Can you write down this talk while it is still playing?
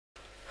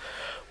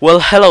Well,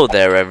 hello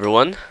there,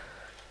 everyone.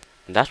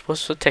 That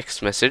was a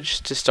text message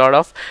to start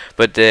off.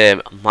 But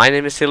my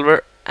name is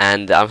Silver,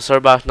 and I'm sorry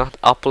about not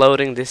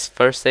uploading this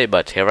Thursday,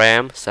 but here I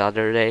am,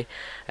 Saturday,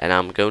 and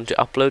I'm going to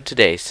upload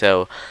today.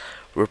 So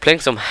we're playing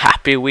some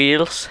Happy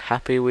Wheels,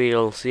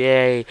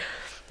 yay!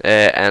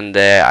 And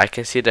I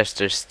can see that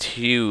there's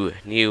 2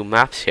 new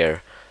maps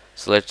here.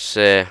 So let's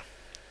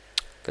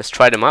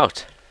try them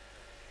out.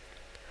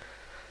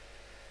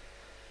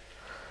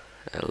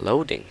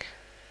 Loading.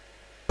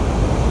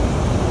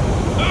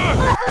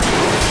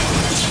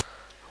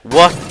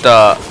 What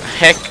the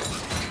heck?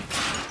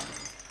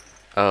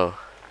 Oh.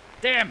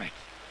 Damn it!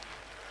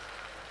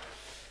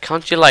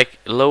 Can't you like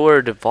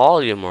lower the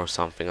volume or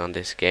something on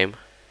this game?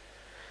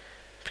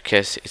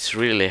 Because it's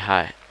really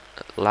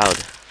loud.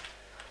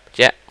 But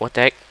yeah, what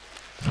the heck?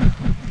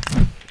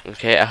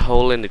 Okay, a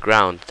hole in the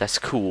ground. That's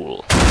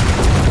cool.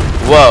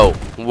 Whoa,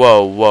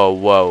 whoa, whoa,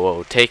 whoa,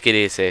 whoa. Take it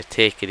easy,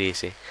 take it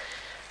easy.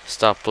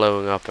 Stop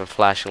blowing up and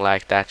flashing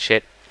like that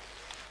shit.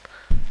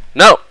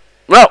 No!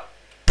 No!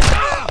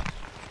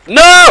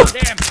 No!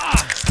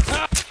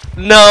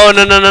 No,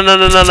 no, no, no, no,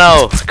 no, no,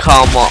 no!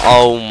 Come on!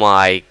 Oh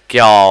my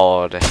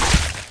god!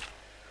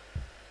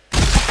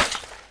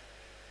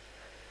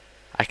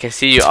 I can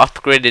see you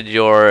upgraded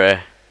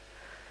your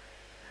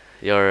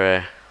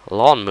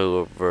lawn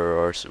mower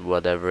or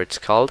whatever it's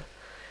called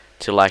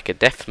to like a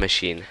death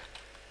machine.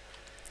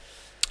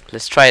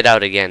 Let's try it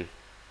out again,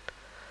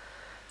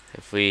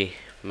 if we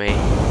may.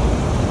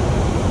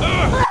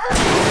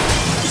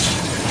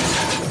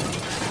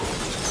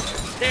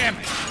 Damn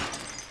it!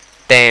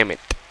 Damn it!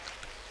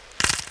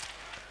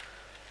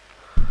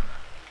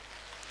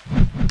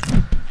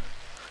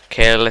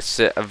 Okay, let's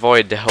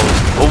avoid the hole.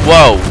 Oh,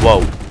 whoa,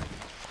 whoa!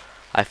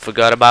 I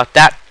forgot about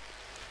that.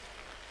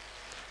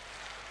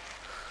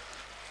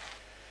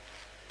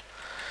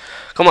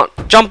 Come on,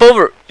 jump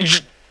over!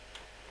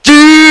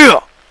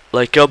 Yeah!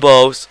 Like a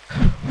boss.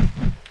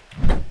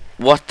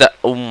 What the?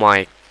 Oh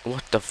my!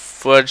 What the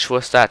fudge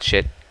was that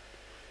shit?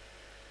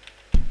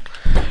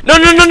 No!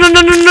 No! No! No!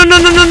 No! No! No! No!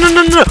 No! No!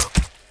 No! No!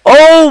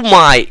 Oh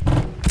my!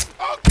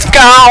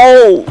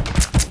 Go!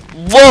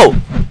 Whoa!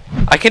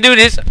 I can do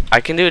this. I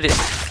can do this.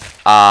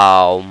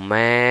 Oh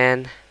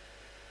man.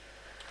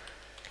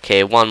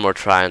 Okay, one more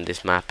try on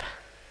this map.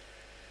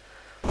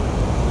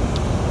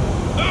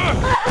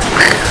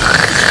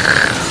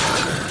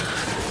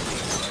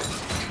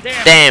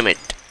 Damn it.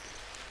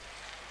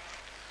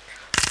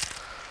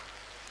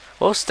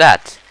 What was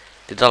that?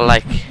 Did I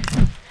like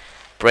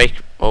break?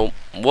 Oh,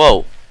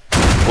 whoa.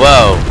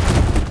 Whoa.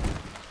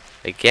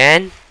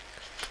 Again?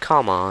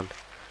 Come on.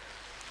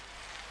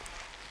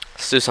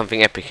 Let's do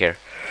something epic here.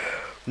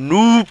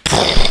 Nope.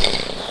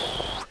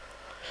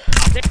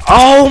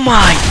 Oh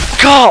my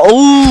god!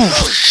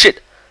 Oh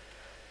shit!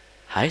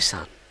 Hi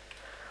son,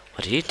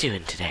 what are you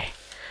doing today?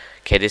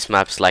 Okay, this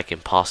map's like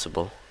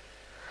impossible.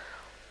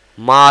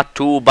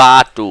 Matu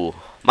batu,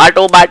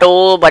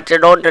 but you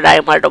don't deny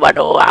matu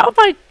batu. Oh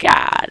my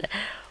god!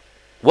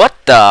 What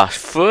the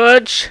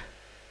fudge?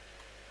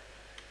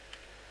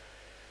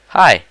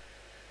 Hi.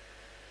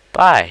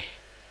 Bye.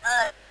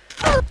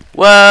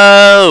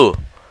 Whoa!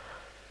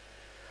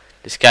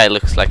 This guy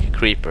looks like a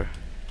creeper.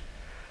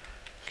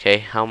 Okay,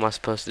 how am I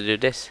supposed to do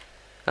this?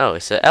 Oh,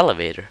 it's an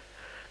elevator.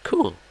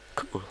 Cool,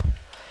 cool.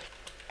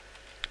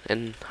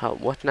 And how?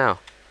 What now?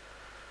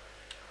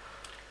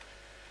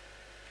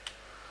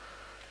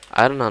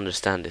 I don't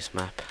understand this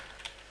map.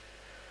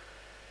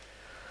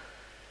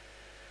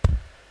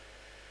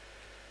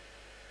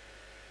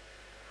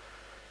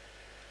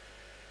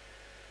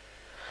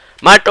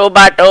 Mato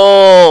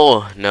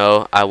Bato!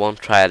 No, I won't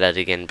try that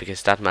again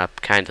because that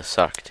map kinda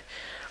sucked.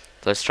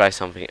 Let's try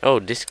something. Oh,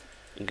 this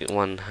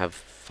one have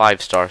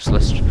 5 stars.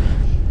 Let's.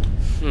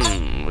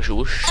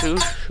 Who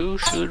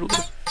should we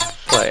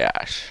play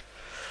as?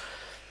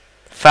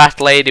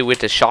 Fat lady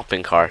with a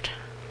shopping cart.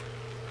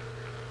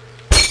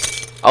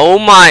 Oh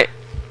my!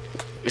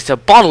 It's a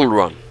bottle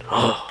run.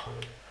 Oh.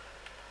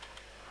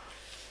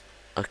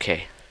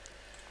 Okay.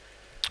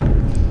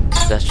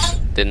 That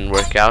didn't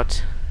work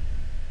out.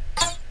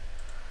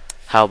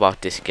 How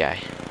about this guy?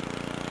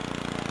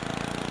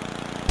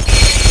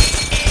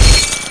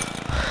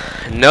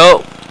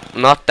 No,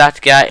 not that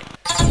guy.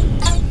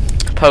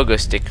 Pogo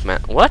stick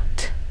man.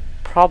 What?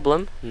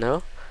 Problem?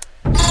 No.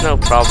 There's no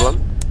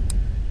problem.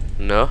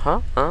 No,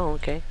 huh? Oh,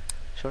 okay.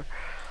 Sure.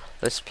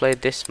 Let's play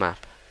this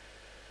map.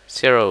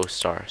 0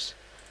 stars.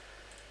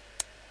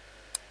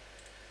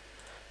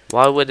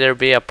 Why would there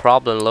be a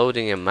problem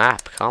loading a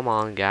map? Come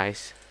on,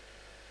 guys.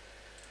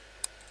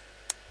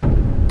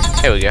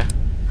 Here we go.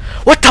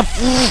 What the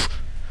f?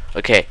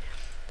 Okay.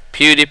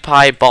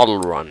 PewDiePie bottle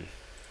run.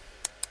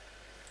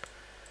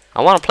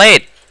 I wanna play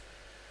it.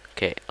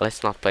 Okay,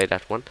 let's not play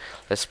that one.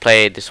 Let's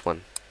play this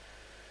one.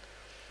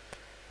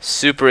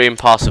 Super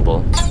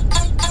impossible.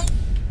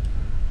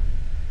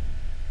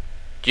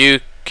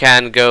 You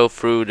can go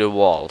through the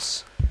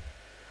walls.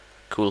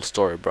 Cool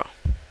story, bro.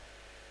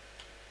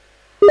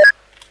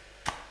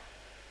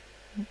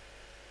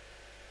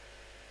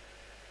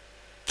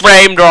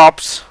 Frame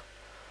drops.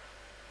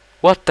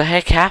 What the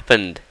heck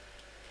happened?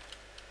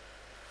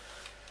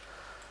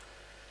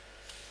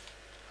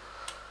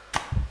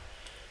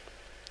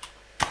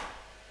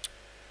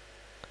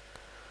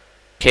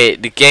 Okay,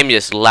 the game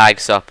just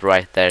lags up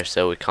right there,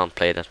 so we can't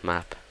play that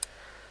map.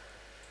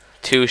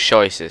 Two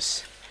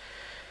choices.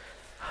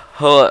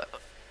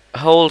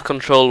 Hold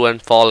control when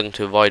falling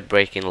to avoid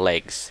breaking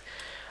legs.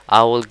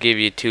 I will give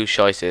you two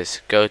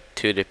choices. Go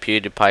to the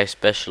PewDiePie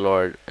special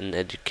or an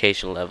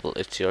education level.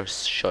 It's your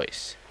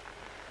choice.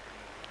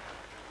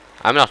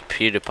 I'm not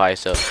PewDiePie,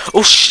 so...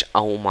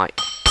 Oh my...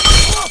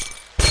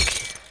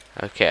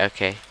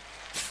 Okay.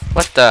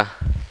 What the...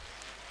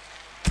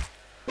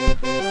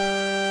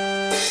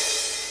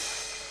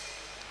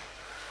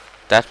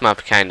 That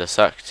map kinda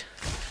sucked.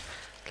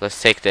 Let's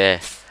take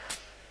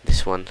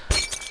this one.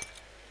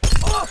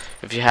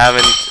 If you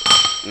haven't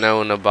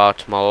known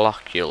about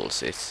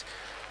molecules, it's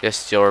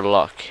just your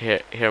luck.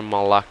 Here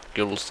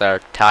molecules are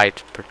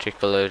tight,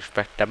 particularly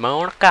respect the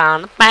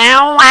molecule.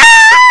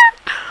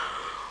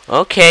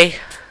 Okay,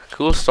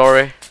 cool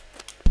story.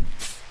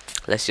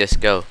 Let's just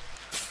go.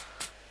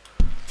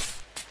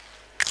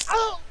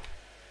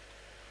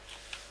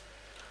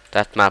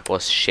 That map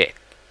was shit.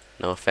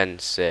 No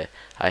offense,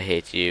 I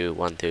hate you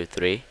 1, 2,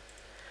 3.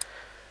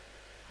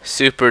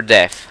 Super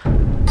deaf.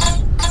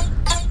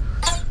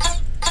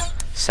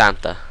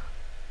 Santa.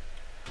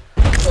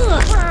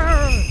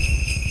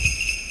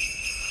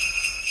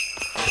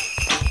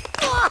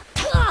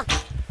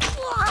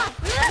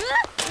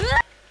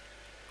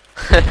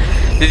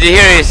 Did you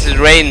hear his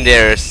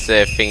reindeer's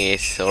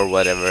thingies or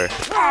whatever?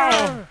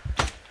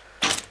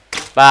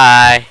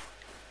 Bye.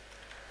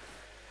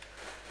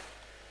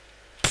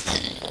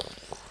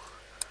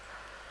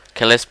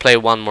 Okay, let's play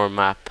one more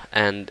map,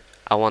 and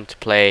I want to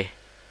play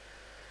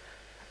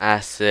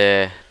as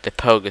the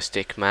pogo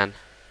stick man.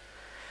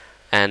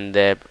 And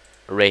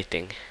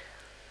rating.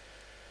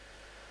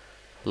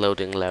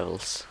 Loading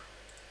levels.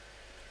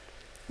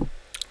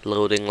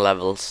 Loading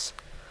levels.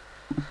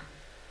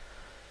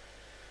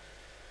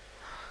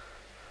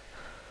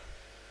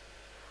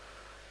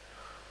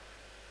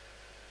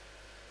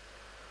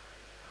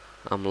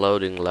 I'm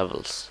loading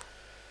levels.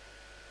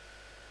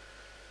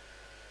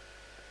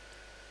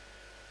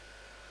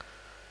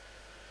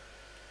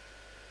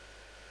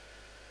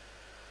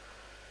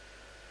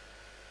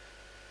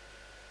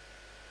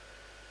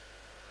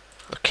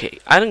 Okay,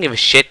 I don't give a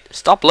shit.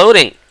 Stop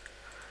loading.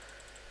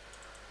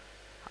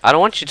 I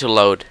don't want you to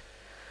load.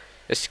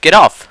 Just get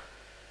off.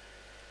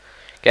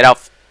 Get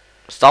off.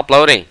 Stop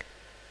loading.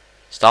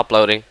 Stop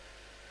loading.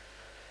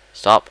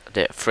 Stop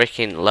the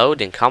freaking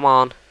loading. Come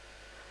on.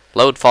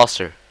 Load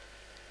faster.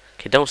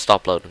 Okay, don't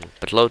stop loading,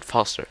 but load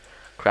faster.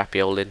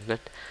 Crappy old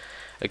internet.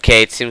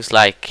 Okay, it seems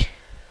like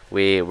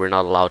we're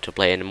not allowed to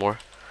play anymore.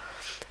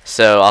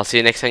 So I'll see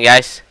you next time,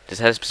 guys. This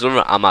has been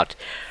Silver. I'm out.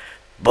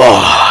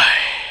 Bye.